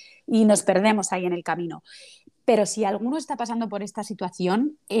mismos y nos perdemos ahí en el camino. Pero si alguno está pasando por esta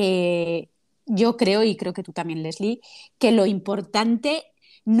situación, yo creo, y creo que tú también, Leslie, que lo importante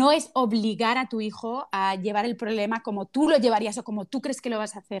no es obligar a tu hijo a llevar el problema como tú lo llevarías o como tú crees que lo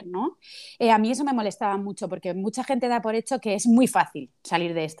vas a hacer, ¿no? A mí eso me molestaba mucho porque mucha gente da por hecho que es muy fácil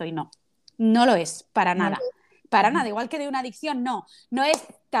salir de esto y no, no lo es, para No, nada. Para nada, igual que de una adicción, no es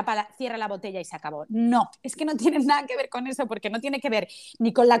cierra la botella y se acabó. No, es que no tiene nada que ver con eso, porque no tiene que ver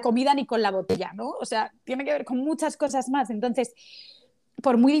ni con la comida ni con la botella, ¿no? O sea, tiene que ver con muchas cosas más. Entonces,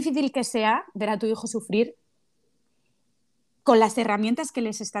 por muy difícil que sea ver a tu hijo sufrir, con las herramientas que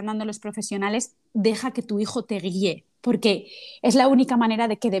les están dando los profesionales, deja que tu hijo te guíe, porque es la única manera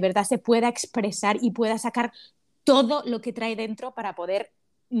de que de verdad se pueda expresar y pueda sacar todo lo que trae dentro para poder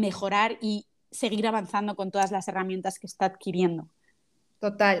mejorar y seguir avanzando con todas las herramientas que está adquiriendo.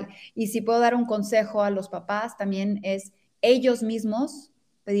 Total. Y si puedo dar un consejo a los papás, también es ellos mismos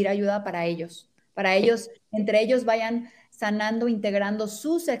pedir ayuda para ellos, entre ellos vayan sanando, integrando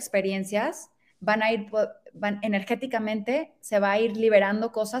sus experiencias, energéticamente, se va a ir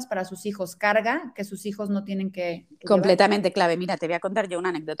liberando cosas para sus hijos, carga que sus hijos no tienen que llevar. Completamente clave. Mira, te voy a contar yo una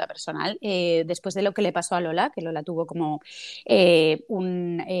anécdota personal. Después de lo que le pasó a Lola, que Lola tuvo como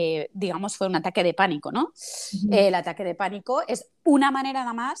digamos, fue un ataque de pánico, ¿no? El ataque de pánico es una manera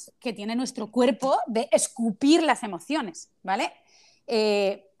nada más que tiene nuestro cuerpo de escupir las emociones, ¿vale?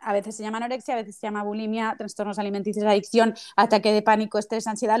 A veces se llama anorexia, a veces se llama bulimia, trastornos alimenticios, adicción, ataque de pánico, estrés,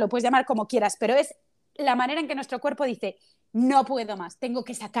 ansiedad, lo puedes llamar como quieras, pero es la manera en que nuestro cuerpo dice, no puedo más, tengo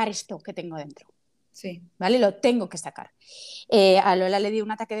que sacar esto que tengo dentro. Sí. ¿Vale? Lo tengo que sacar. A Lola le dio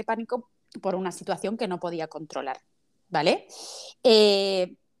un ataque de pánico por una situación que no podía controlar, ¿vale?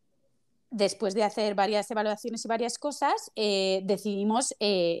 Después de hacer varias evaluaciones y varias cosas, decidimos,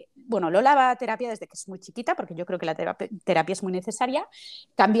 bueno, Lola va a terapia desde que es muy chiquita, porque yo creo que la terapia es muy necesaria,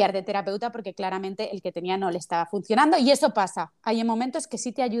 cambiar de terapeuta porque claramente el que tenía no le estaba funcionando y eso pasa. Hay momentos que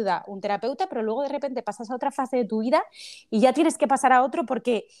sí te ayuda un terapeuta, pero luego de repente pasas a otra fase de tu vida y ya tienes que pasar a otro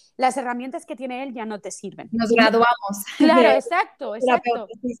porque las herramientas que tiene él ya no te sirven. Nos graduamos. Claro, exacto.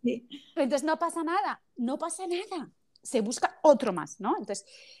 Sí, sí. Entonces no pasa nada. Se busca otro más, ¿no? Entonces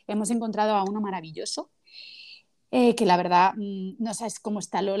hemos encontrado a uno maravilloso, que la verdad no sabes cómo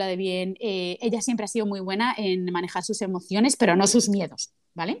está Lola de bien. Ella siempre ha sido muy buena en manejar sus emociones, pero no sus miedos,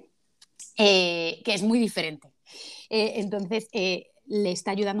 ¿vale? Que es muy diferente. Entonces le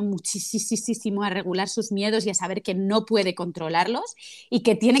está ayudando muchísimo a regular sus miedos y a saber que no puede controlarlos y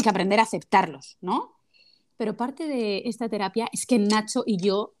que tiene que aprender a aceptarlos, ¿no? Pero parte de esta terapia es que Nacho y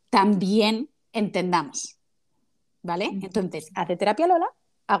yo también entendamos, ¿vale? Entonces, hace terapia Lola,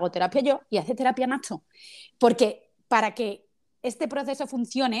 hago terapia yo y hace terapia Nacho. Porque para que este proceso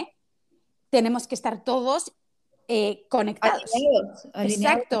funcione, tenemos que estar todos conectados. Alineados.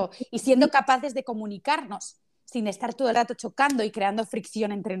 Exacto. Y siendo capaces de comunicarnos. sin estar todo el rato chocando y creando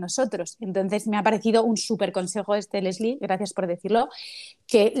fricción entre nosotros. Entonces me ha parecido un súper consejo este, Leslie, gracias por decirlo,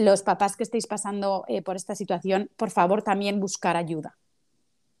 que los papás que estéis pasando por esta situación, por favor también buscar ayuda,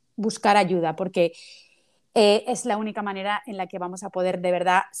 porque es la única manera en la que vamos a poder de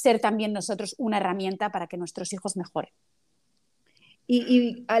verdad ser también nosotros una herramienta para que nuestros hijos mejoren.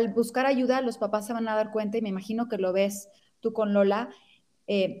 Y al buscar ayuda, los papás se van a dar cuenta, y me imagino que lo ves tú con Lola,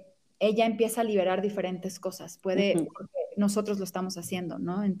 ella empieza a liberar diferentes cosas. Porque nosotros lo estamos haciendo,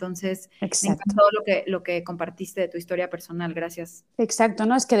 ¿no? Entonces, me Exacto. encantó lo que compartiste de tu historia personal. Gracias. Exacto,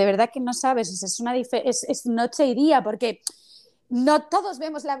 no, es que de verdad que no sabes, es noche y día, porque no todos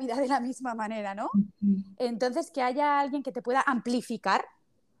vemos la vida de la misma manera, ¿no? Entonces, que haya alguien que te pueda amplificar,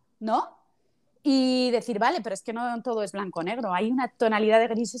 ¿no? Y decir, vale, pero es que no todo es blanco-negro, hay una tonalidad de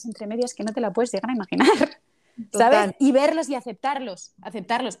grises entre medias que no te la puedes llegar a imaginar, ¿sabes? Total. Y verlos y aceptarlos,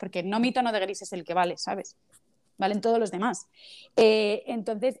 porque no mi tono de gris es el que vale, ¿sabes? Valen todos los demás.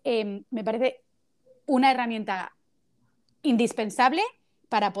 Entonces, me parece una herramienta indispensable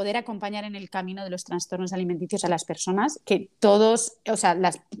para poder acompañar en el camino de los trastornos alimenticios a las personas que todos, o sea,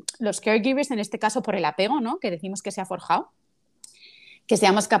 los caregivers, en este caso por el apego, ¿no? Que decimos que se ha forjado, que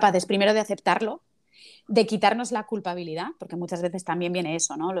seamos capaces primero de aceptarlo, de quitarnos la culpabilidad, porque muchas veces también viene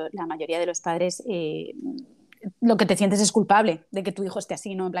eso, ¿no? La mayoría de los padres lo que te sientes es culpable de que tu hijo esté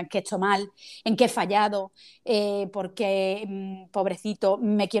así, ¿no? En plan, ¿qué he hecho mal? ¿En qué he fallado? ¿Por qué, pobrecito,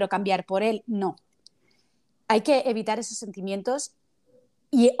 me quiero cambiar por él? No. Hay que evitar esos sentimientos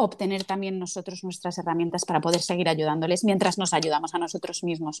y obtener también nosotros nuestras herramientas para poder seguir ayudándoles mientras nos ayudamos a nosotros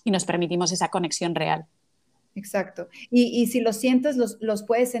mismos y nos permitimos esa conexión real. Exacto. Y si los sientes, los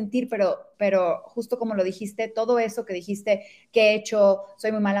puedes sentir, pero justo como lo dijiste, todo eso que dijiste, que he hecho,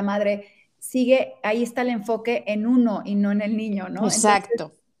 soy muy mala madre, sigue, ahí está el enfoque en uno y no en el niño, ¿no?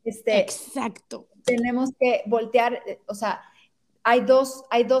 Exacto, Entonces, exacto. tenemos que voltear, o sea, hay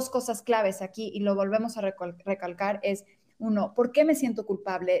dos cosas claves aquí y lo volvemos a recalcar, es uno, ¿por qué me siento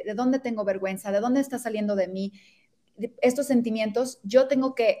culpable? ¿De dónde tengo vergüenza? ¿De dónde está saliendo de mí? Estos sentimientos, yo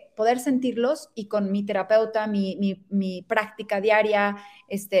tengo que poder sentirlos y con mi terapeuta, mi práctica diaria,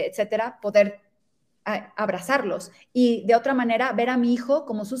 etcétera, poder abrazarlos. Y de otra manera, ver a mi hijo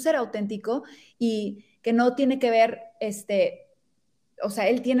como su ser auténtico y que no tiene que ver, o sea,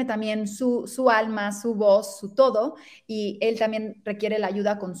 él tiene también su alma, su voz, su todo, y él también requiere la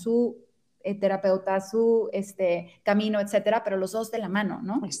ayuda con su terapeuta, su camino, etcétera, pero los dos de la mano,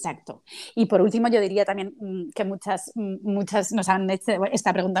 ¿no? Exacto. Y por último, yo diría también que muchas nos han hecho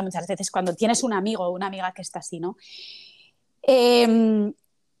esta pregunta muchas veces cuando tienes un amigo o una amiga que está así, ¿no?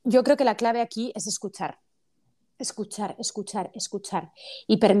 Yo creo que la clave aquí es escuchar. Escuchar, escuchar, escuchar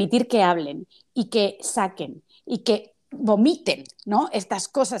y permitir que hablen y que saquen y que vomiten, ¿no? Estas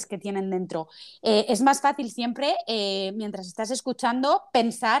cosas que tienen dentro. Es más fácil siempre, mientras estás escuchando,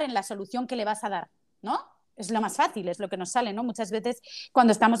 pensar en la solución que le vas a dar, ¿no? Es lo más fácil, es lo que nos sale, ¿no? Muchas veces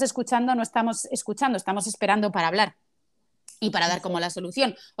cuando estamos escuchando no estamos escuchando, estamos esperando para hablar y para dar como la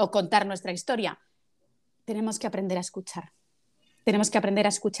solución o contar nuestra historia. Tenemos que aprender a escuchar. Tenemos que aprender a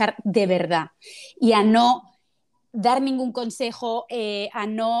escuchar de verdad y a no dar ningún consejo, a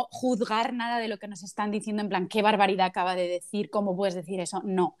no juzgar nada de lo que nos están diciendo, en plan, qué barbaridad acaba de decir, cómo puedes decir eso.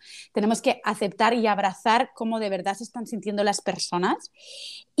 No, tenemos que aceptar y abrazar cómo de verdad se están sintiendo las personas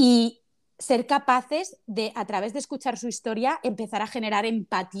y ser capaces de, a través de escuchar su historia, empezar a generar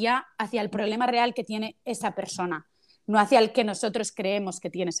empatía hacia el problema real que tiene esa persona, no hacia el que nosotros creemos que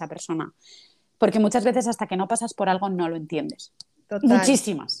tiene esa persona. Porque muchas veces hasta que no pasas por algo no lo entiendes. Total.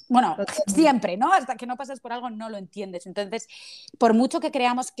 Muchísimas. Bueno, Total. siempre, ¿no? Hasta que no pasas por algo no lo entiendes. Entonces, por mucho que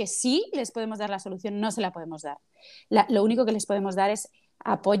creamos que sí les podemos dar la solución, no se la podemos dar. Lo único que les podemos dar es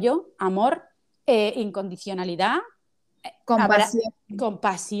apoyo, amor, incondicionalidad,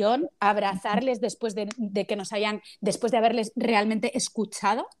 compasión, abrazarles después de que nos hayan, después de haberles realmente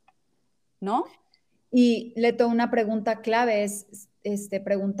escuchado, ¿no? Y Leto, una pregunta clave es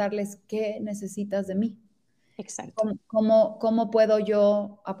preguntarles qué necesitas de mí. Exacto. ¿Cómo puedo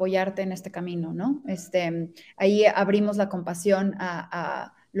yo apoyarte en este camino, ¿no? Ahí abrimos la compasión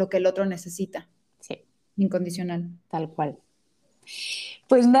a lo que el otro necesita. Sí. Incondicional. Tal cual.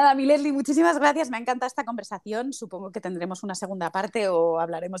 Pues nada, mi Leslie, muchísimas gracias. Me ha encantado esta conversación. Supongo que tendremos una segunda parte o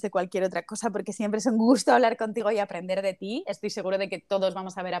hablaremos de cualquier otra cosa porque siempre es un gusto hablar contigo y aprender de ti. Estoy seguro de que todos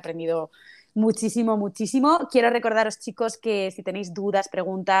vamos a haber aprendido muchísimo, muchísimo. Quiero recordaros, chicos, que si tenéis dudas,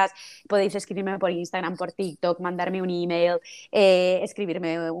 preguntas, podéis escribirme por Instagram, por TikTok, mandarme un email,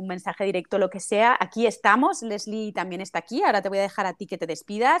 escribirme un mensaje directo, lo que sea. Aquí estamos. Leslie también está aquí. Ahora te voy a dejar a ti que te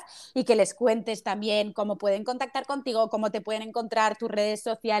despidas y que les cuentes también cómo pueden contactar contigo, cómo te pueden encontrar tus redes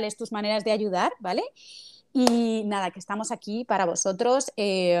sociales, tus maneras de ayudar, ¿vale? Y nada, que estamos aquí para vosotros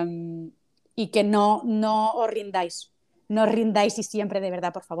y que no os rindáis. No os rindáis y siempre, de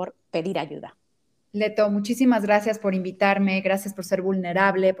verdad, por favor, pedir ayuda. Leto, muchísimas gracias por invitarme, gracias por ser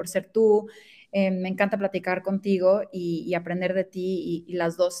vulnerable, por ser tú. Me encanta platicar contigo y aprender de ti y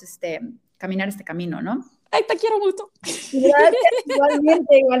las dos caminar este camino, ¿no? ¡Ay, te quiero mucho! Gracias,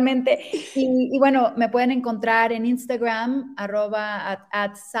 igualmente, igualmente. Y bueno, me pueden encontrar en Instagram,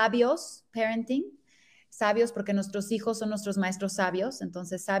 @ sabios parenting, sabios porque nuestros hijos son nuestros maestros sabios,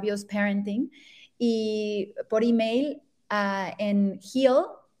 entonces sabios parenting. Y por email en heal,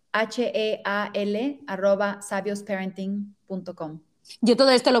 HEAL, @sabiosparenting.com. Yo todo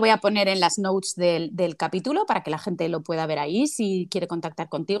esto lo voy a poner en las notes del capítulo para que la gente lo pueda ver ahí si quiere contactar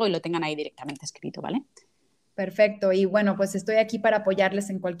contigo y lo tengan ahí directamente escrito, ¿vale? Perfecto. Y bueno, pues estoy aquí para apoyarles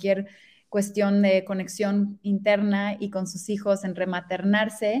en cualquier cuestión de conexión interna y con sus hijos en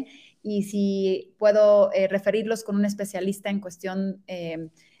rematernarse. Y si puedo referirlos con un especialista en cuestión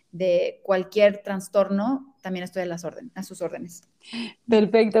de cualquier trastorno, también estoy a sus órdenes.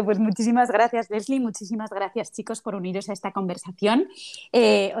 Perfecto, pues muchísimas gracias, Leslie, muchísimas gracias, chicos, por uniros a esta conversación.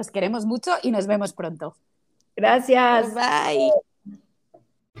 Os queremos mucho y nos vemos pronto. Gracias. Bye.